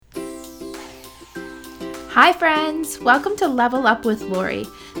Hi, friends! Welcome to Level Up with Lori.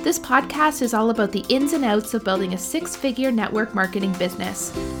 This podcast is all about the ins and outs of building a six-figure network marketing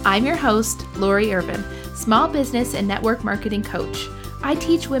business. I'm your host, Lori Irvin, small business and network marketing coach. I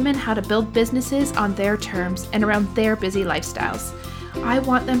teach women how to build businesses on their terms and around their busy lifestyles. I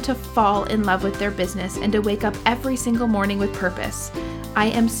want them to fall in love with their business and to wake up every single morning with purpose. I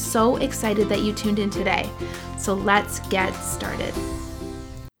am so excited that you tuned in today. So let's get started.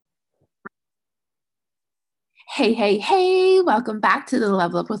 Hey, welcome back to the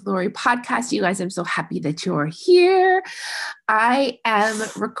Level Up with Lori podcast. You guys, I'm so happy that you're here. I am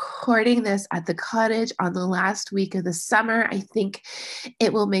recording this at the cottage on the last week of the summer. I think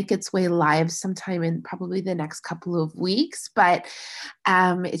it will make its way live sometime in probably the next couple of weeks, but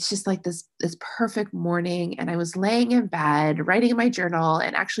it's just like this perfect morning, and I was laying in bed, writing in my journal,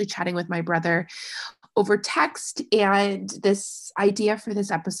 and actually chatting with my brother over text, and this idea for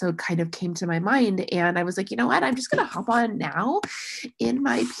this episode kind of came to my mind, and I was like, you know what, I'm just going to hop on now in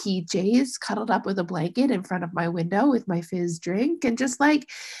my PJs, cuddled up with a blanket in front of my window with my fizz drink, and just like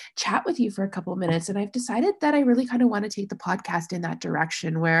chat with you for a couple of minutes. And I've decided that I really kind of want to take the podcast in that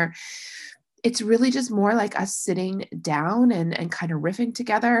direction, where it's really just more like us sitting down and kind of riffing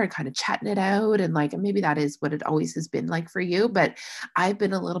together and kind of chatting it out. And like, maybe that is what it always has been like for you, but I've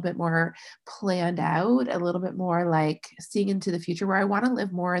been a little bit more planned out, a little bit more like seeing into the future, where I want to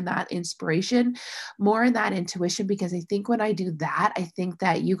live more in that inspiration, more in that intuition, because I think when I do that, I think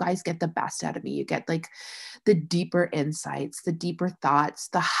that you guys get the best out of me. You get like the deeper insights, the deeper thoughts,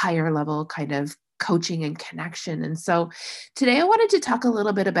 the higher level kind of coaching and connection. And so today I wanted to talk a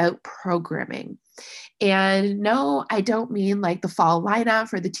little bit about programming. And no, I don't mean like the fall lineup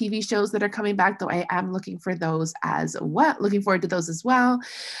for the TV shows that are coming back, though I am looking for those as well, looking forward to those as well.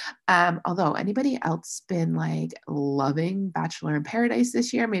 Although anybody else been like loving Bachelor in Paradise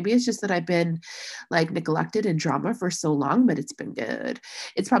this year? Maybe it's just that I've been like neglected in drama for so long, but it's been good.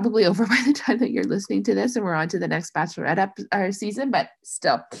 It's probably over by the time that you're listening to this and we're on to the next Bachelorette season, but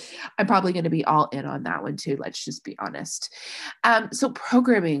still, I'm probably going to be all in on that one too. Let's just be honest. So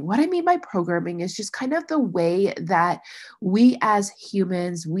programming, what I mean by programming is just kind of the way that we as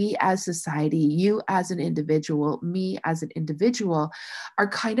humans, we as society, you as an individual, me as an individual, are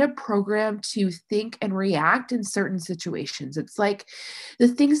kind of programmed to think and react in certain situations. It's like the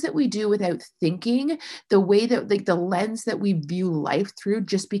things that we do without thinking, the way that, like, the lens that we view life through,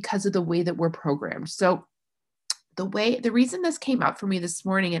 just because of the way that we're programmed. So the reason this came up for me this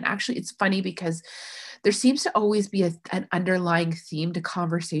morning, and actually it's funny because there seems to always be an underlying theme to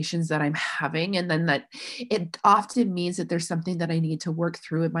conversations that I'm having, and then that it often means that there's something that I need to work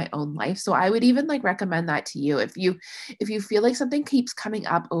through in my own life. So I would even like recommend that to you. If you feel like something keeps coming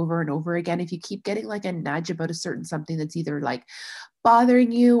up over and over again, if you keep getting like a nudge about a certain something that's either like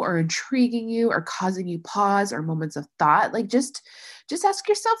bothering you or intriguing you or causing you pause or moments of thought, like just ask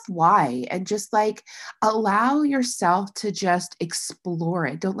yourself why, and just like allow yourself to just explore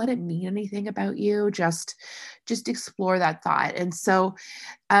it. Don't let it mean anything about you. Just explore that thought. And so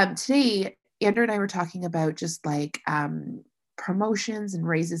today Andrew and I were talking about just like promotions and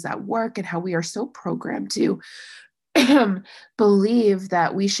raises at work, and how we are so programmed to believe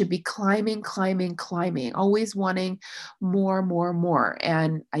that we should be climbing, always wanting more.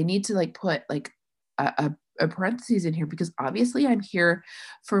 And I need to like put like a parentheses in here, because obviously I'm here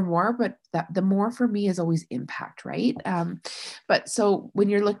for more, but that the more for me is always impact, right? But so when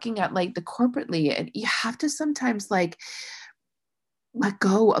you're looking at like the corporately, and you have to sometimes like let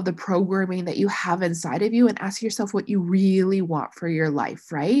go of the programming that you have inside of you and ask yourself what you really want for your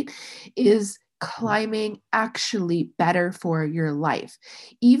life, right? Is climbing actually better for your life?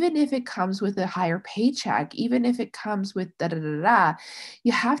 Even if it comes with a higher paycheck, even if it comes with da da da da,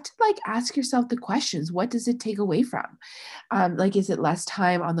 you have to like ask yourself the questions. What does it take away from? Like, is it less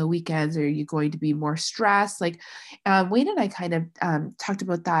time on the weekends? Are you going to be more stressed? Like, Wayne and I kind of talked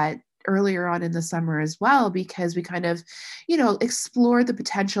about that earlier on in the summer as well, because we kind of, explore the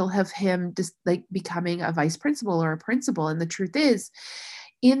potential of him just like becoming a vice principal or a principal. And the truth is,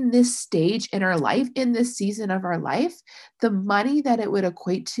 in this stage in our life, in this season of our life, the money that it would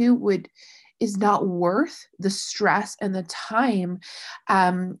equate to is not worth the stress and the time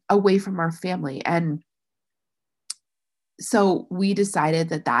away from our family. And so we decided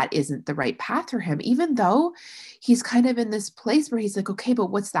that that isn't the right path for him, even though he's kind of in this place where he's like, okay,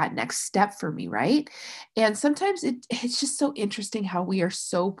 but what's that next step for me, right? And sometimes it's just so interesting how we are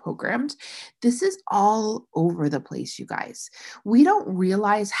so programmed. This is all over the place, you guys. We don't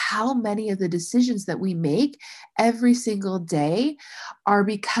realize how many of the decisions that we make every single day are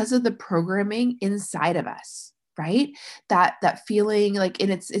because of the programming inside of us. right? That feeling like, and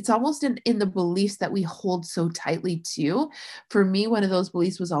it's almost in the beliefs that we hold so tightly too. For me, one of those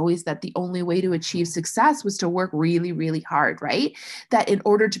beliefs was always that the only way to achieve success was to work really, really hard, right? That in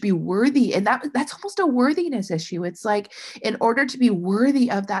order to be worthy, and that's almost a worthiness issue. It's like, in order to be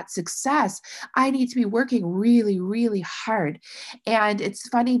worthy of that success, I need to be working really, really hard. And it's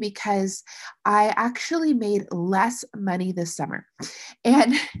funny because I actually made less money this summer.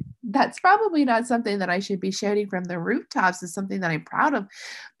 And that's probably not something that I should be shouting from the rooftops. Is something that I'm proud of.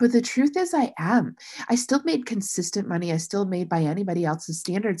 But the truth is, I am. I still made consistent money. I still made, by anybody else's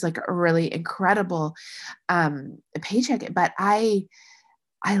standards, like a really incredible paycheck. But I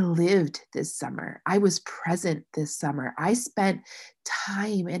lived this summer. I was present this summer. I spent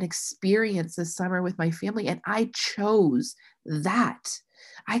time and experience this summer with my family, and I chose that.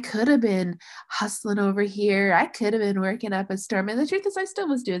 I could have been hustling over here. I could have been working up a storm. And the truth is, I still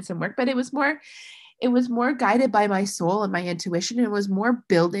was doing some work, but it was more guided by my soul and my intuition. And it was more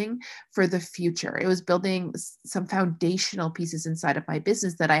building for the future. It was building some foundational pieces inside of my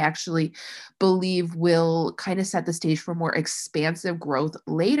business that I actually believe will kind of set the stage for more expansive growth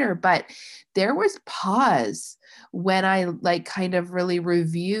later. But there was pause when I like kind of really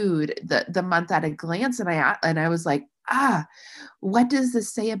reviewed the month at a glance, and I was like, what does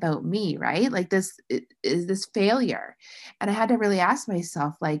this say about me, right? Like, this is this failure. And I had to really ask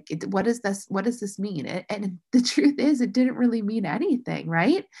myself, like, what does this mean? And the truth is, it didn't really mean anything,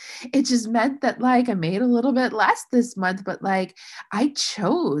 right? It just meant that, like, I made a little bit less this month, but like, I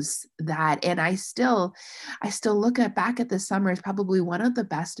chose that. And I still look back at this summer as probably one of the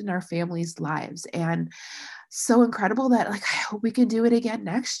best in our family's lives. And so incredible that, like, I hope we can do it again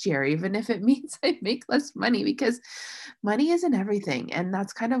next year, even if it means I make less money, because money isn't everything. And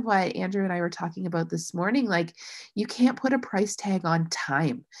that's kind of what Andrew and I were talking about this morning. Like, you can't put a price tag on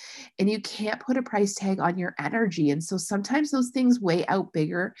time, and you can't put a price tag on your energy. And so sometimes those things weigh out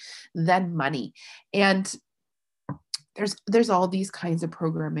bigger than money. And there's all these kinds of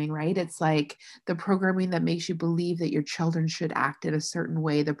programming, right? It's like the programming that makes you believe that your children should act in a certain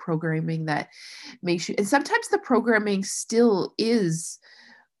way, the programming that makes you, and sometimes the programming still is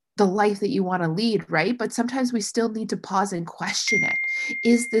the life that you want to lead, right? But sometimes we still need to pause and question it.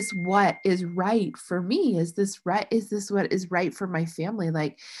 Is this what is right for me? Is this right? Is this what is right for my family?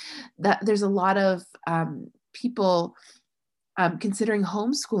 Like, that there's a lot of people considering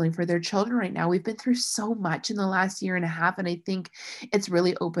homeschooling for their children right now. We've been through so much in the last year and a half, and I think it's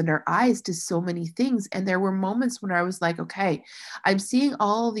really opened our eyes to so many things. And there were moments when I was like, okay, I'm seeing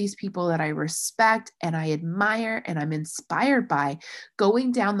all these people that I respect and I admire and I'm inspired by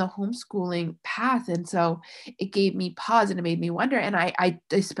going down the homeschooling path. And so it gave me pause and it made me wonder. And I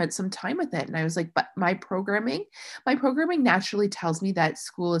spent some time with it, and I was like, but my programming naturally tells me that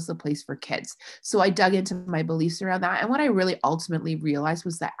school is the place for kids. So I dug into my beliefs around that. And what I really ultimately realized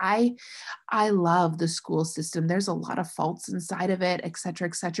was that I love the school system. There's a lot of faults inside of it, et cetera,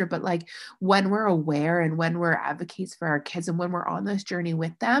 et cetera. But like, when we're aware and when we're advocates for our kids and when we're on this journey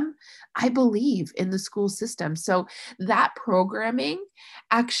with them, I believe in the school system. So that programming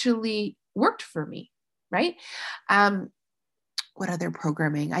actually worked for me, right? Um, what other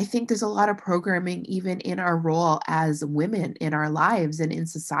programming? I think there's a lot of programming even in our role as women in our lives and in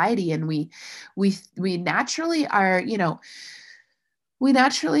society. And we naturally are, we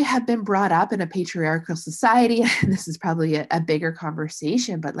naturally have been brought up in a patriarchal society. And this is probably a bigger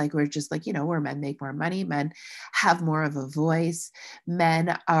conversation, but like, we're just like, where men make more money, men have more of a voice,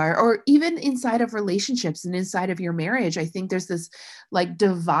 men are, or even inside of relationships and inside of your marriage, I think there's this like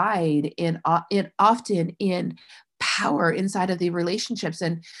divide in often in power inside of the relationships.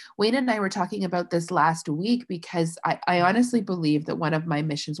 And Wayne and I were talking about this last week, because I honestly believe that one of my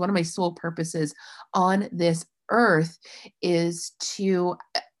missions, one of my sole purposes on this earth, is to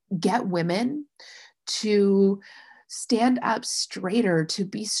get women to stand up straighter, to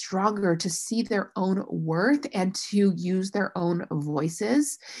be stronger, to see their own worth, and to use their own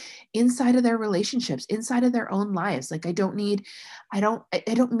voices inside of their relationships, inside of their own lives. Like, I don't mean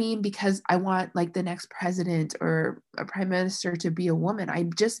because I want like the next president or a prime minister to be a woman. I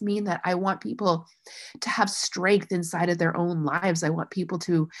just mean that I want people to have strength inside of their own lives. I want people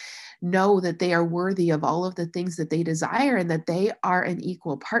to know that they are worthy of all of the things that they desire, and that they are an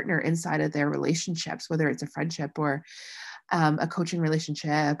equal partner inside of their relationships, whether it's a friendship or a coaching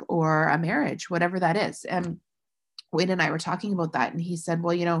relationship or a marriage, whatever that is. And Wayne and I were talking about that, and he said,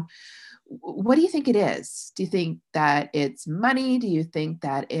 well, what do you think it is? Do you think that it's money? Do you think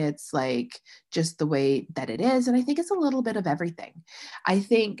that it's like just the way that it is? And I think it's a little bit of everything. I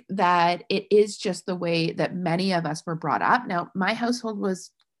think that it is just the way that many of us were brought up. Now, my household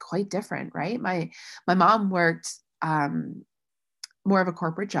was quite different, right? My mom worked more of a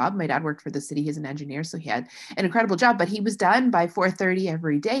corporate job. My dad worked for the city. He's an engineer, so he had an incredible job, but he was done by 4:30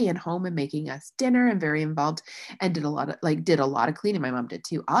 every day and home and making us dinner and very involved and did a lot of cleaning. My mom did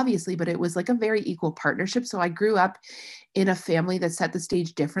too, obviously, but it was like a very equal partnership. So I grew up in a family that set the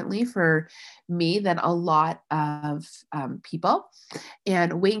stage differently for me than a lot of people.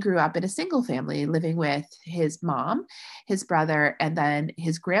 And Wayne grew up in a single family living with his mom, his brother, and then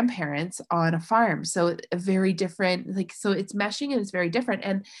his grandparents on a farm. So a very different, so it's meshing and it's very different.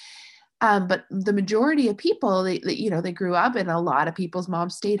 And but the majority of people, they grew up, and a lot of people's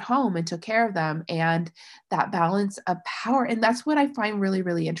moms stayed home and took care of them, and that balance of power. And that's what I find really,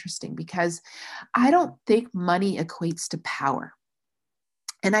 really interesting, because I don't think money equates to power.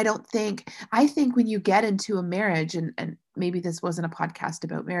 And I think when you get into a marriage, and maybe this wasn't a podcast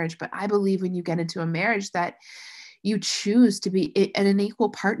about marriage, but I believe when you get into a marriage that you choose to be in an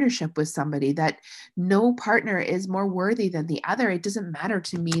equal partnership with somebody, that no partner is more worthy than the other. It doesn't matter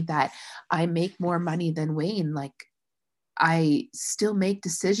to me that I make more money than Wayne. Like, I still make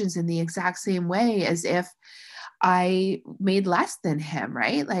decisions in the exact same way as if I made less than him,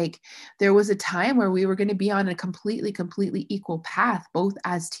 right? Like, there was a time where we were going to be on a completely, completely equal path, both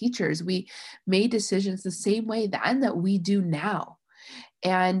as teachers. We made decisions the same way then that we do now.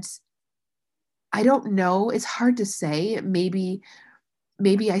 And I don't know, it's hard to say. Maybe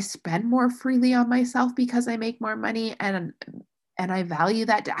I spend more freely on myself because I make more money, and I value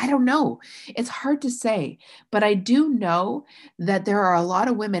that. I don't know. It's hard to say, but I do know that there are a lot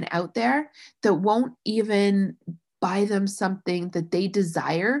of women out there that won't even buy them something that they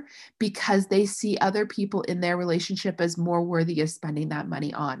desire because they see other people in their relationship as more worthy of spending that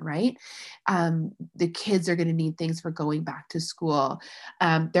money on, right? The kids are going to need things for going back to school.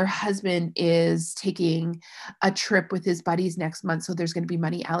 Their husband is taking a trip with his buddies next month, so there's going to be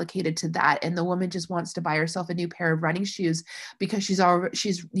money allocated to that. And the woman just wants to buy herself a new pair of running shoes because she's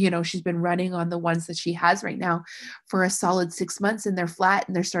been running on the ones that she has right now for a solid 6 months, and they're flat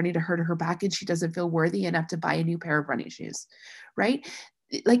and they're starting to hurt her back, and she doesn't feel worthy enough to buy a new pair of running shoes, right?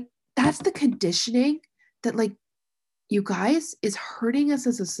 Like, that's the conditioning that, like, you guys, is hurting us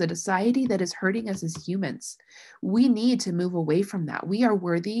as a society, that is hurting us as humans. We need to move away from that. We are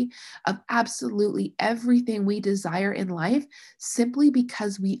worthy of absolutely everything we desire in life simply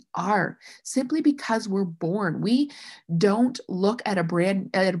because we are, simply because we're born. We don't look at a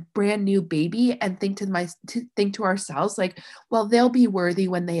brand new baby and think to ourselves like, well, they'll be worthy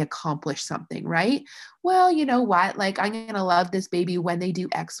when they accomplish something, right? Well, you know what? Like, I'm going to love this baby when they do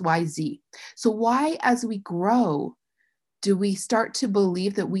X, Y, Z. So why, as we grow, do we start to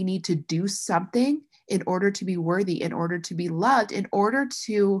believe that we need to do something in order to be worthy, in order to be loved, in order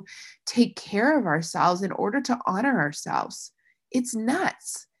to take care of ourselves, in order to honor ourselves? It's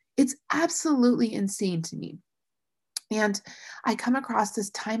nuts. It's absolutely insane to me. And I come across this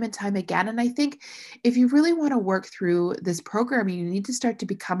time and time again. And I think if you really want to work through this programming, you need to start to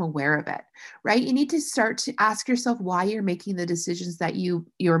become aware of it, right? You need to start to ask yourself why you're making the decisions that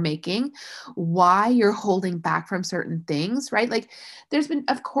you're making, why you're holding back from certain things, right? Like, there's been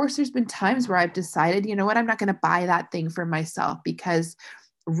times where I've decided, you know what, I'm not going to buy that thing for myself because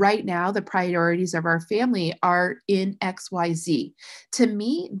right now the priorities of our family are in XYZ. To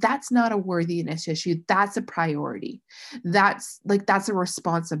me, that's not a worthiness issue. That's a priority. That's a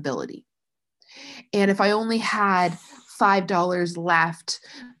responsibility. And if I only had $5 left,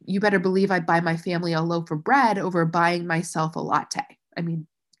 you better believe I'd buy my family a loaf of bread over buying myself a latte. I mean,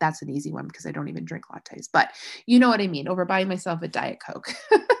 that's an easy one because I don't even drink lattes, but you know what I mean, over buying myself a Diet Coke.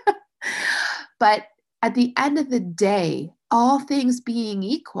 But at the end of the day, all things being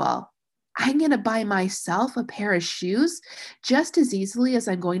equal, I'm going to buy myself a pair of shoes just as easily as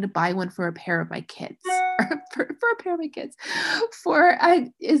I'm going to buy one for a pair of my kids. for a pair of my kids.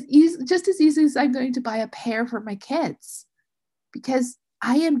 Just as easy as I'm going to buy a pair for my kids. Because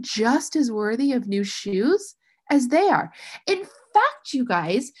I am just as worthy of new shoes as they are. In fact, you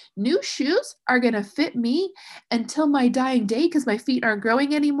guys, new shoes are going to fit me until my dying day because my feet aren't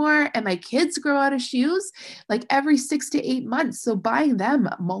growing anymore and my kids grow out of shoes like every 6 to 8 months. So buying them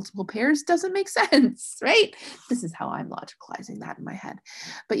multiple pairs doesn't make sense, right? This is how I'm logicalizing that in my head.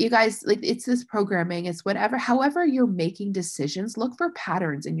 But you guys, like, it's this programming, it's whatever, however you're making decisions, look for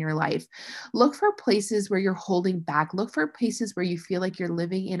patterns in your life. Look for places where you're holding back. Look for places where you feel like you're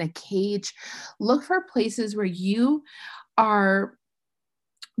living in a cage. Look for places where you are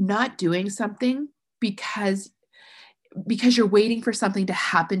not doing something because because you're waiting for something to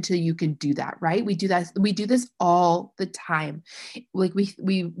happen till you can do that, right? We do that. We do this all the time. Like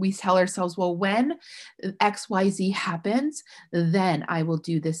we tell ourselves, well, when XYZ happens, then I will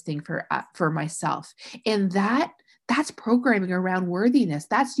do this thing for myself. And that's programming around worthiness.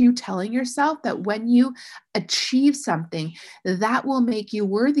 That's you telling yourself that when you achieve something, that will make you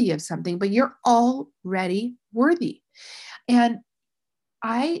worthy of something, but you're already worthy. And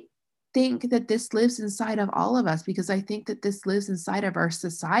I think that this lives inside of all of us, because I think that this lives inside of our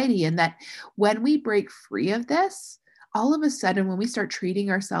society, and that when we break free of this, all of a sudden, when we start treating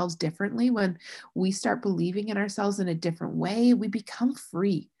ourselves differently, when we start believing in ourselves in a different way, we become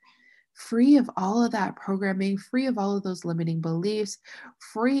free of all of that programming, free of all of those limiting beliefs,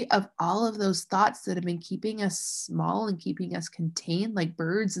 free of all of those thoughts that have been keeping us small and keeping us contained like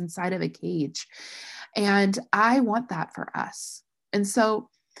birds inside of a cage. And I want that for us. And so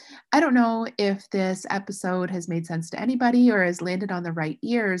I don't know if this episode has made sense to anybody or has landed on the right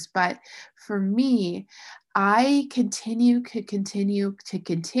ears, but for me, I continue to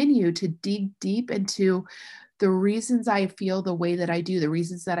dig deep into the reasons I feel the way that I do, the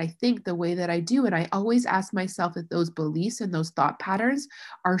reasons that I think the way that I do. And I always ask myself if those beliefs and those thought patterns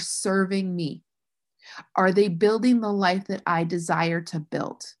are serving me. Are they building the life that I desire to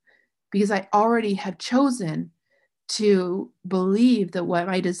build? Because I already have chosen to believe that what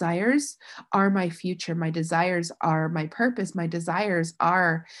my desires are my future, my desires are my purpose, my desires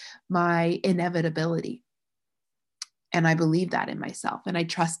are my inevitability. And I believe that in myself, and I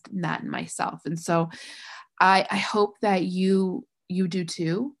trust in that in myself. And so I hope that you do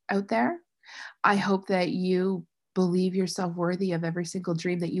too out there. I hope that you believe yourself worthy of every single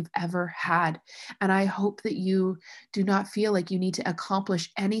dream that you've ever had. And I hope that you do not feel like you need to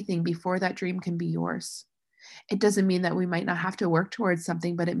accomplish anything before that dream can be yours. It doesn't mean that we might not have to work towards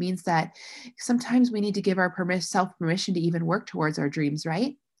something, but it means that sometimes we need to give our self permission to even work towards our dreams,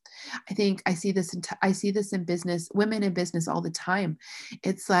 right? I think I see this in business, women in business all the time.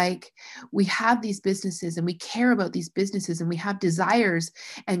 It's like we have these businesses and we care about these businesses and we have desires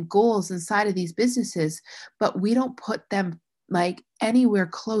and goals inside of these businesses, but we don't put them like anywhere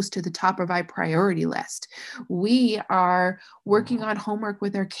close to the top of our priority list. We are working on homework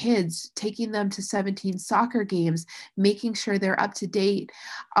with our kids, taking them to 17 soccer games, making sure they're up to date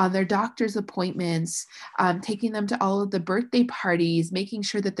on their doctor's appointments, taking them to all of the birthday parties, making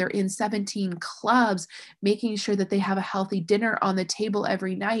sure that they're in 17 clubs, making sure that they have a healthy dinner on the table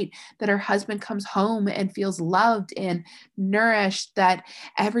every night, that our husband comes home and feels loved and nourished, that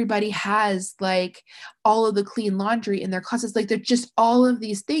everybody has like all of the clean laundry in their closets. Like they're just all of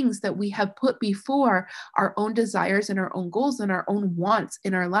these things that we have put before our own desires and our own goals and our own wants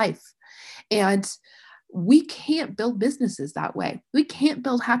in our life. And we can't build businesses that way. We can't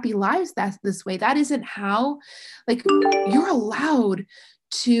build happy lives this way. That isn't how, like, you're allowed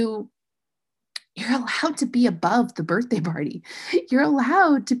to be above the birthday party. You're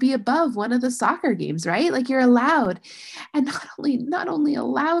allowed to be above one of the soccer games, right? Like you're allowed. And not only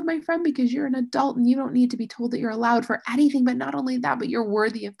allowed, my friend, because you're an adult and you don't need to be told that you're allowed for anything, but not only that, but you're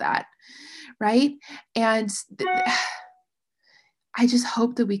worthy of that, right? And I just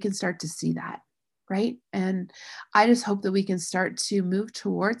hope that we can start to see that, right? And I just hope that we can start to move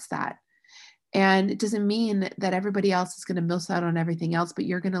towards that. And it doesn't mean that everybody else is going to miss out on everything else, but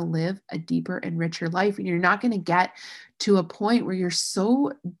you're going to live a deeper and richer life. And you're not going to get to a point where you're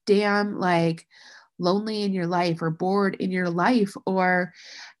so damn like lonely in your life or bored in your life or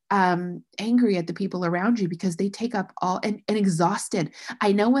angry at the people around you because they take up all and exhausted.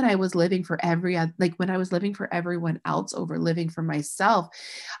 I know when I was living for when I was living for everyone else over living for myself,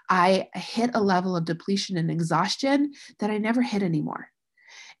 I hit a level of depletion and exhaustion that I never hit anymore.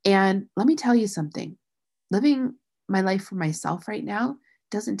 And let me tell you something, living my life for myself right now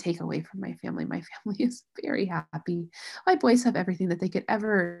doesn't take away from my family. My family is very happy. My boys have everything that they could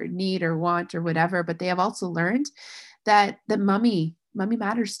ever need or want or whatever, but they have also learned that mommy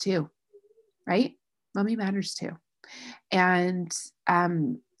matters too, right? Mommy matters too. And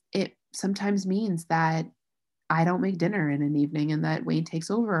it sometimes means that I don't make dinner in an evening and that Wayne takes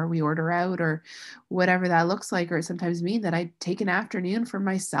over or we order out or whatever that looks like. Or it sometimes means that I take an afternoon for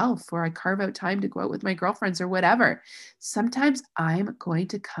myself or I carve out time to go out with my girlfriends or whatever. Sometimes I'm going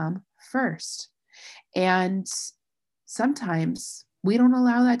to come first. And sometimes we don't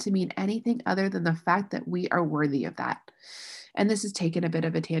allow that to mean anything other than the fact that we are worthy of that. And this has taken a bit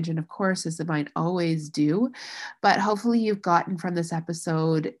of a tangent, of course, as the mind always do. But hopefully you've gotten from this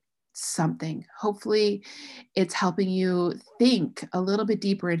episode something. Hopefully it's helping you think a little bit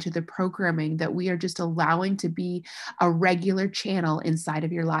deeper into the programming that we are just allowing to be a regular channel inside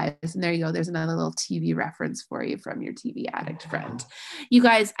of your lives. And there you go. There's another little TV reference for you from your TV addict friend. You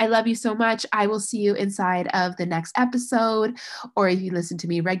guys, I love you so much. I will see you inside of the next episode. Or if you listen to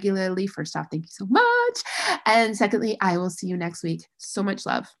me regularly, first off, thank you so much. And secondly, I will see you next week. So much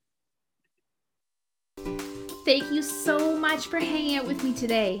love. Thank you so much for hanging out with me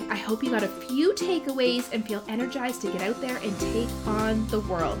today. I hope you got a few takeaways and feel energized to get out there and take on the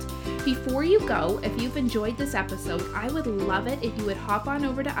world. Before you go, if you've enjoyed this episode, I would love it if you would hop on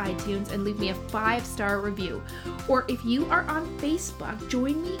over to iTunes and leave me a 5-star review. Or if you are on Facebook,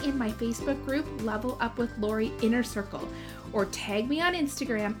 join me in my Facebook group, Level Up with Lori Inner Circle. Or tag me on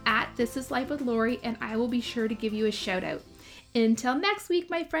Instagram at This Is Life with Lori, and I will be sure to give you a shout out. Until next week,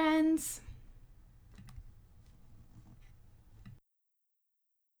 my friends.